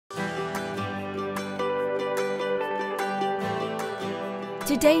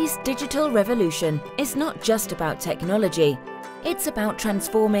Today's digital revolution is not just about technology, it's about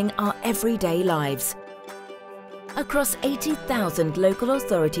transforming our everyday lives. Across 80,000 local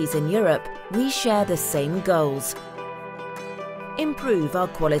authorities in Europe, we share the same goals. Improve our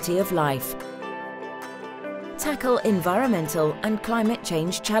quality of life. Tackle environmental and climate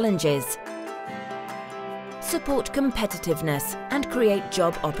change challenges. Support competitiveness and create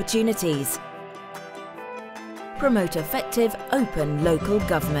job opportunities. Promote effective, open local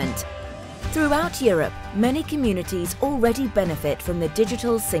government. Throughout Europe, many communities already benefit from the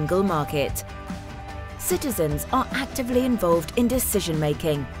digital single market. Citizens are actively involved in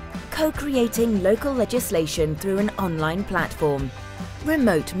decision-making, co-creating local legislation through an online platform.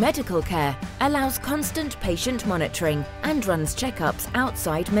 Remote medical care allows constant patient monitoring and runs checkups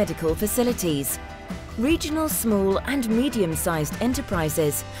outside medical facilities. Regional small and medium-sized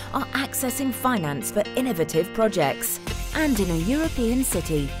enterprises are accessing finance for innovative projects. And in a European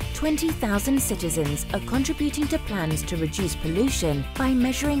city, 20,000 citizens are contributing to plans to reduce pollution by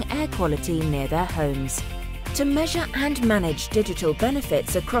measuring air quality near their homes. To measure and manage digital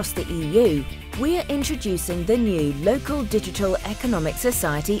benefits across the EU, we are introducing the new Local Digital Economic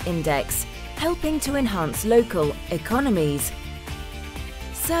Society Index, helping to enhance local economies,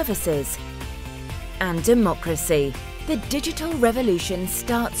 services, and democracy. The digital revolution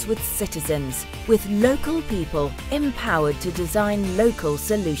starts with citizens, with local people empowered to design local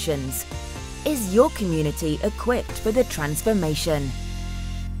solutions. Is your community equipped for the transformation?